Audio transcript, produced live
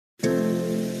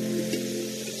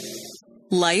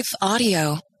Life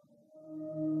Audio.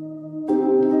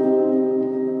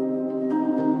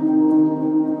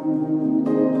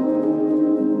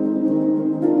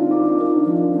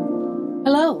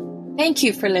 Hello. Thank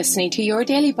you for listening to Your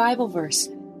Daily Bible Verse,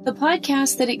 the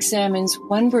podcast that examines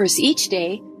one verse each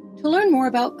day to learn more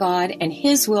about God and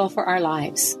His will for our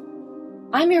lives.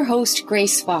 I'm your host,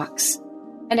 Grace Fox,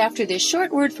 and after this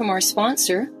short word from our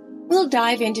sponsor, we'll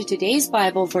dive into today's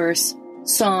Bible verse,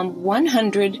 Psalm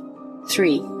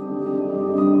 103.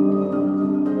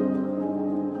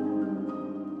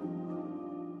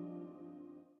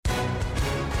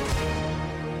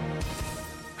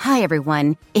 Hi,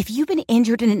 everyone. If you've been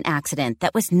injured in an accident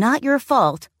that was not your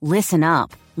fault, listen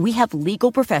up. We have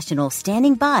legal professionals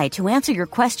standing by to answer your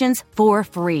questions for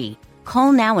free.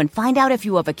 Call now and find out if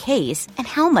you have a case and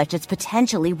how much it's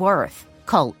potentially worth.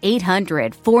 Call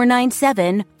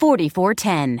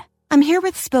 800-497-4410. I'm here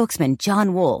with spokesman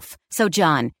John Wolf. So,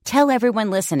 John, tell everyone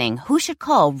listening who should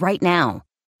call right now.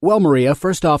 Well, Maria,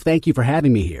 first off, thank you for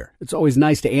having me here. It's always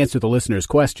nice to answer the listeners'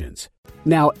 questions.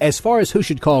 Now, as far as who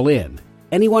should call in,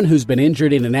 anyone who's been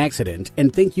injured in an accident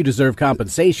and think you deserve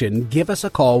compensation, give us a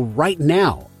call right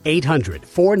now.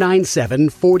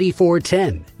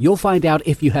 800-497-4410. You'll find out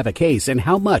if you have a case and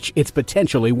how much it's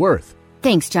potentially worth.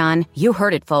 Thanks, John. You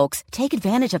heard it, folks. Take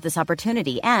advantage of this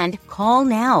opportunity and call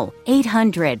now.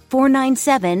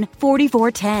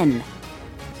 800-497-4410.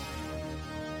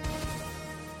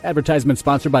 Advertisement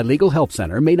sponsored by Legal Help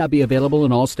Center. May not be available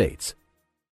in all states.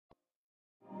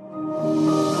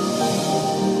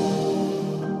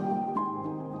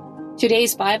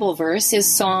 Today's Bible verse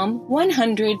is Psalm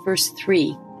 100, verse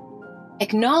 3.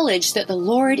 Acknowledge that the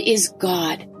Lord is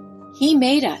God. He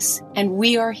made us, and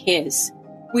we are His.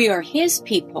 We are His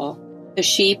people, the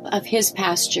sheep of His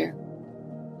pasture.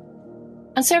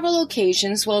 On several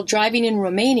occasions while driving in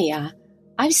Romania,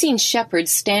 I've seen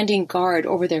shepherds standing guard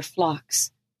over their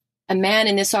flocks. A man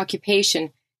in this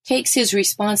occupation takes his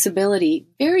responsibility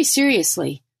very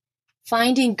seriously.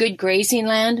 Finding good grazing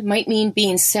land might mean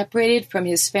being separated from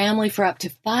his family for up to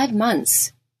 5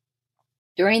 months.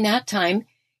 During that time,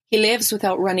 he lives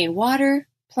without running water,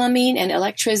 plumbing, and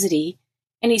electricity,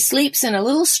 and he sleeps in a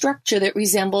little structure that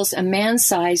resembles a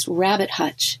man-sized rabbit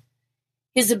hutch.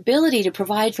 His ability to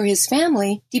provide for his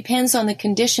family depends on the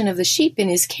condition of the sheep in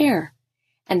his care,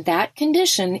 and that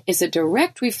condition is a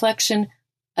direct reflection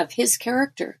of his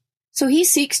character, so he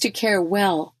seeks to care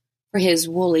well for his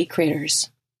woolly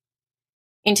critters.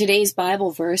 In today's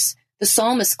Bible verse, the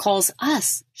psalmist calls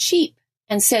us sheep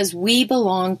and says we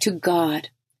belong to God.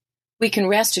 We can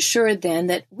rest assured then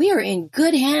that we are in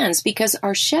good hands because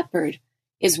our shepherd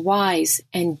is wise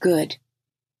and good.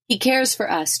 He cares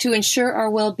for us to ensure our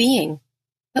well-being.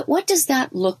 But what does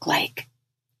that look like?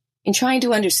 In trying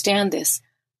to understand this,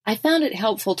 I found it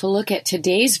helpful to look at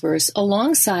today's verse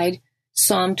alongside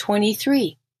Psalm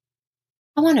 23.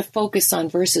 I want to focus on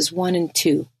verses 1 and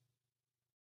 2.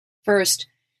 First,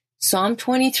 Psalm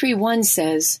 23:1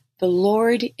 says, "The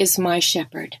Lord is my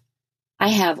shepherd. I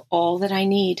have all that I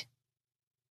need."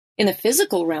 In the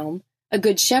physical realm, a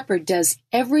good shepherd does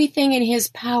everything in his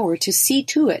power to see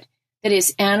to it that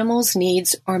his animals'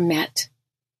 needs are met.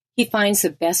 He finds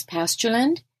the best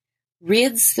pastureland,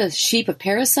 rids the sheep of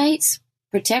parasites,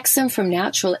 protects them from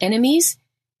natural enemies,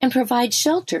 and provides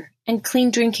shelter and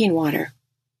clean drinking water.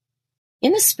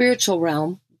 In the spiritual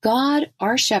realm, God,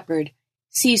 our shepherd,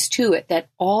 sees to it that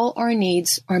all our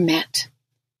needs are met.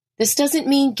 This doesn't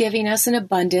mean giving us an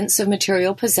abundance of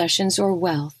material possessions or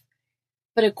wealth.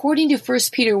 But according to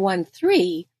 1 Peter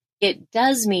 1:3, it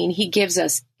does mean He gives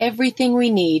us everything we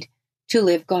need to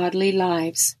live godly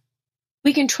lives.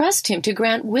 We can trust Him to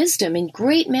grant wisdom in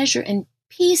great measure and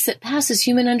peace that passes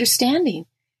human understanding.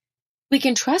 We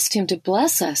can trust Him to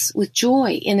bless us with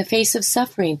joy in the face of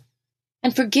suffering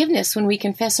and forgiveness when we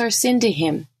confess our sin to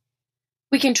Him.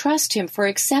 We can trust Him for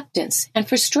acceptance and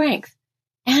for strength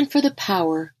and for the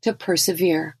power to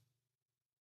persevere.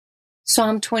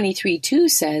 Psalm 23:2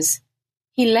 says,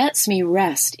 "He lets me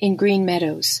rest in green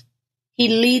meadows. He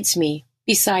leads me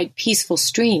beside peaceful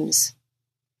streams."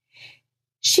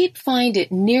 Sheep find it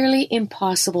nearly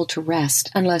impossible to rest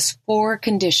unless 4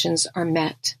 conditions are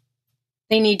met.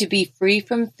 They need to be free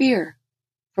from fear,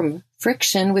 from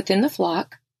friction within the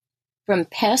flock, from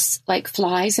pests like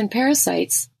flies and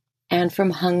parasites, and from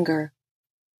hunger.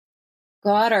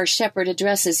 God, our shepherd,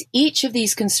 addresses each of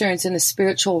these concerns in the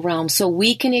spiritual realm so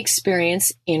we can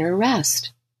experience inner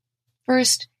rest.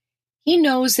 First, He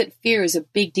knows that fear is a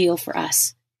big deal for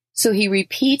us, so He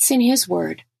repeats in His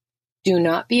word, "Do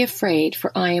not be afraid,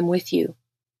 for I am with you."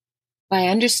 By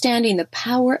understanding the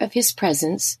power of His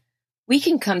presence, we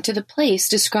can come to the place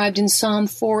described in Psalm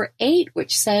 4:8,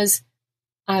 which says,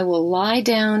 I will lie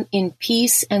down in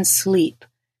peace and sleep,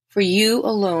 for you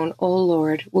alone, O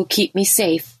Lord, will keep me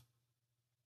safe.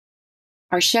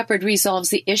 Our shepherd resolves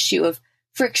the issue of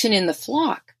friction in the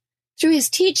flock through his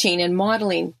teaching and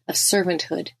modeling of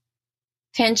servanthood.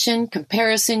 Tension,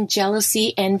 comparison,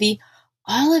 jealousy, envy,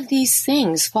 all of these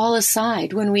things fall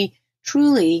aside when we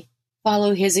truly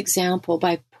follow his example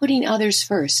by putting others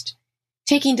first,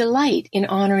 taking delight in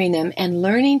honoring them, and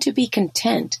learning to be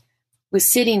content with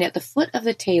sitting at the foot of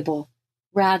the table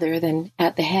rather than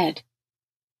at the head.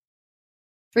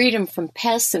 Freedom from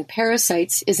pests and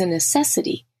parasites is a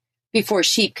necessity before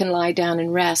sheep can lie down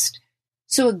and rest,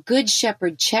 so a good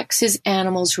shepherd checks his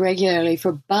animals regularly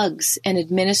for bugs and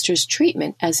administers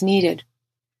treatment as needed.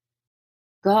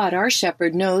 God, our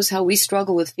shepherd, knows how we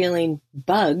struggle with feeling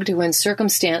bugged when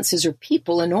circumstances or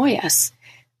people annoy us.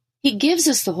 He gives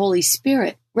us the Holy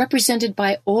Spirit, represented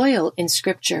by oil in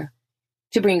Scripture,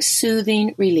 to bring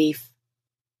soothing relief.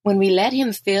 When we let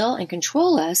him fill and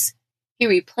control us, he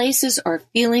replaces our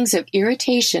feelings of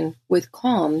irritation with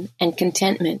calm and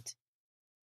contentment.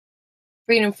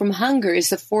 Freedom from hunger is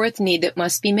the fourth need that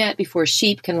must be met before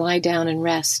sheep can lie down and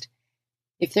rest.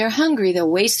 If they're hungry, they'll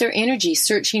waste their energy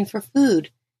searching for food,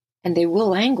 and they will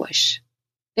languish.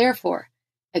 Therefore,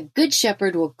 a good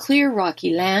shepherd will clear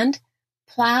rocky land,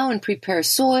 plow and prepare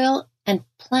soil, and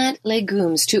plant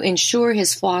legumes to ensure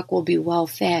his flock will be well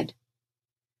fed.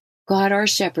 God, our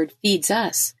shepherd, feeds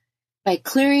us by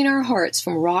clearing our hearts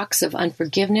from rocks of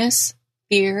unforgiveness,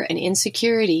 fear, and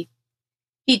insecurity.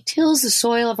 He tills the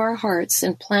soil of our hearts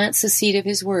and plants the seed of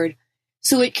his word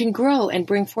so it can grow and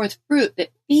bring forth fruit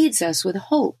that feeds us with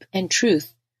hope and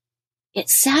truth. It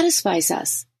satisfies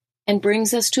us and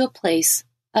brings us to a place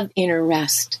of inner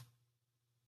rest.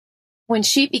 When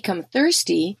sheep become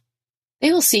thirsty,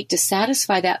 they will seek to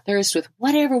satisfy that thirst with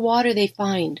whatever water they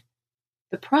find.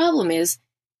 The problem is,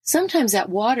 sometimes that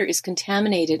water is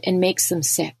contaminated and makes them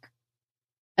sick.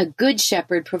 A good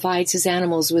shepherd provides his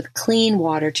animals with clean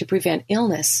water to prevent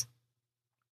illness.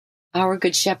 Our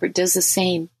good shepherd does the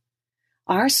same.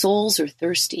 Our souls are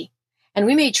thirsty, and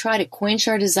we may try to quench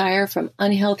our desire from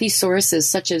unhealthy sources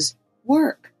such as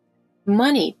work,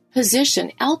 money,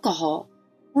 position, alcohol,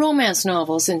 romance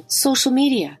novels, and social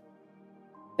media.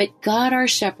 But God, our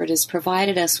shepherd, has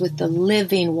provided us with the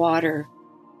living water,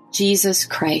 Jesus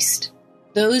Christ.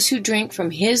 Those who drink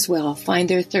from his well find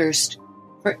their thirst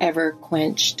forever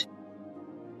quenched.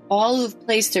 All who have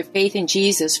placed their faith in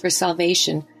Jesus for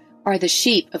salvation are the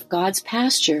sheep of God's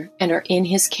pasture and are in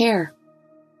his care.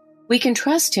 We can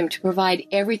trust him to provide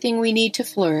everything we need to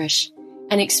flourish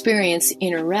and experience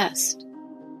inner rest.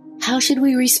 How should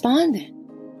we respond then?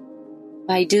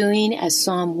 By doing as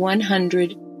Psalm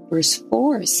 100 verse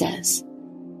 4 says,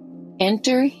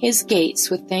 Enter his gates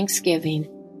with thanksgiving,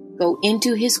 go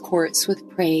into his courts with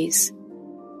praise.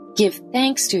 Give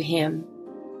thanks to him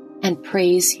and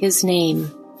praise his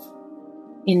name.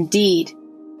 Indeed,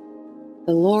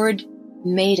 the Lord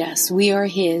made us. We are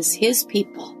his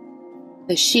people,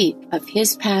 the sheep of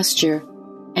his pasture,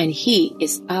 and he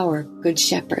is our good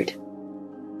shepherd.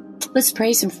 Let's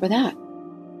praise him for that.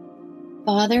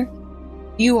 Father,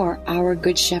 you are our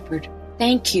good shepherd.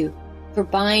 Thank you for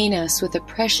buying us with the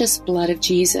precious blood of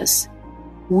Jesus.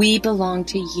 We belong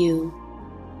to you.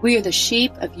 We are the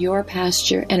sheep of your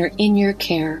pasture and are in your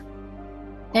care.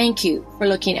 Thank you for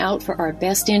looking out for our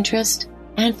best interest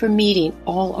and for meeting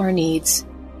all our needs.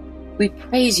 We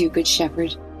praise you, Good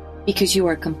Shepherd, because you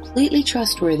are completely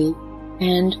trustworthy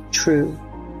and true.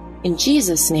 In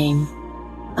Jesus' name,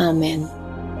 Amen.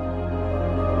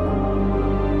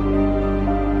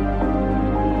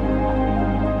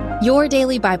 Your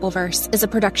Daily Bible Verse is a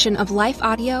production of Life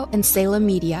Audio and Salem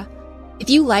Media. If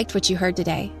you liked what you heard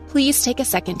today, please take a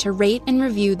second to rate and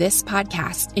review this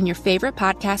podcast in your favorite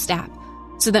podcast app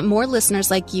so that more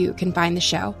listeners like you can find the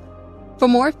show. For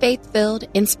more faith-filled,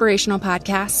 inspirational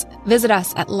podcasts, visit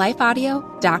us at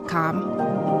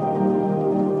lifeaudio.com.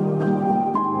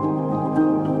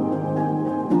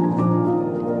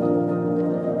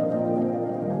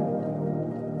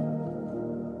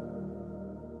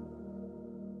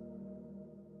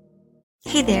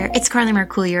 Hey there, it's Carly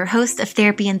Mercourier, host of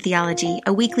Therapy and Theology,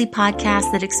 a weekly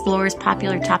podcast that explores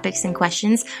popular topics and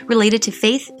questions related to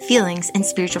faith, feelings, and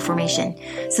spiritual formation.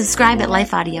 Subscribe at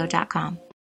lifeaudio.com.